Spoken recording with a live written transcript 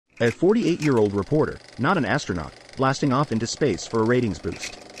A 48-year-old reporter, not an astronaut, blasting off into space for a ratings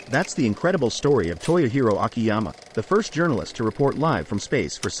boost. That's the incredible story of Toyohiro Akiyama, the first journalist to report live from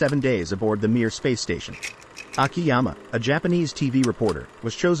space for 7 days aboard the Mir space station. Akiyama, a Japanese TV reporter,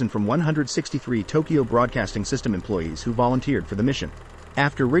 was chosen from 163 Tokyo Broadcasting System employees who volunteered for the mission.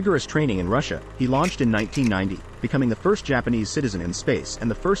 After rigorous training in Russia, he launched in 1990, becoming the first Japanese citizen in space and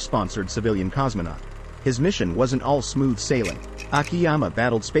the first sponsored civilian cosmonaut. His mission wasn't all smooth sailing. Akiyama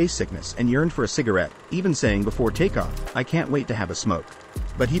battled space sickness and yearned for a cigarette, even saying before takeoff, "I can't wait to have a smoke."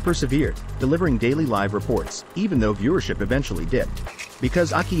 But he persevered, delivering daily live reports, even though viewership eventually dipped.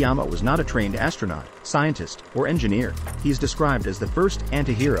 Because Akiyama was not a trained astronaut, scientist, or engineer, he is described as the first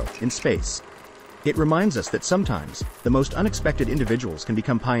antihero in space. It reminds us that sometimes, the most unexpected individuals can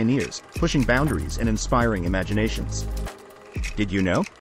become pioneers, pushing boundaries and inspiring imaginations. Did you know?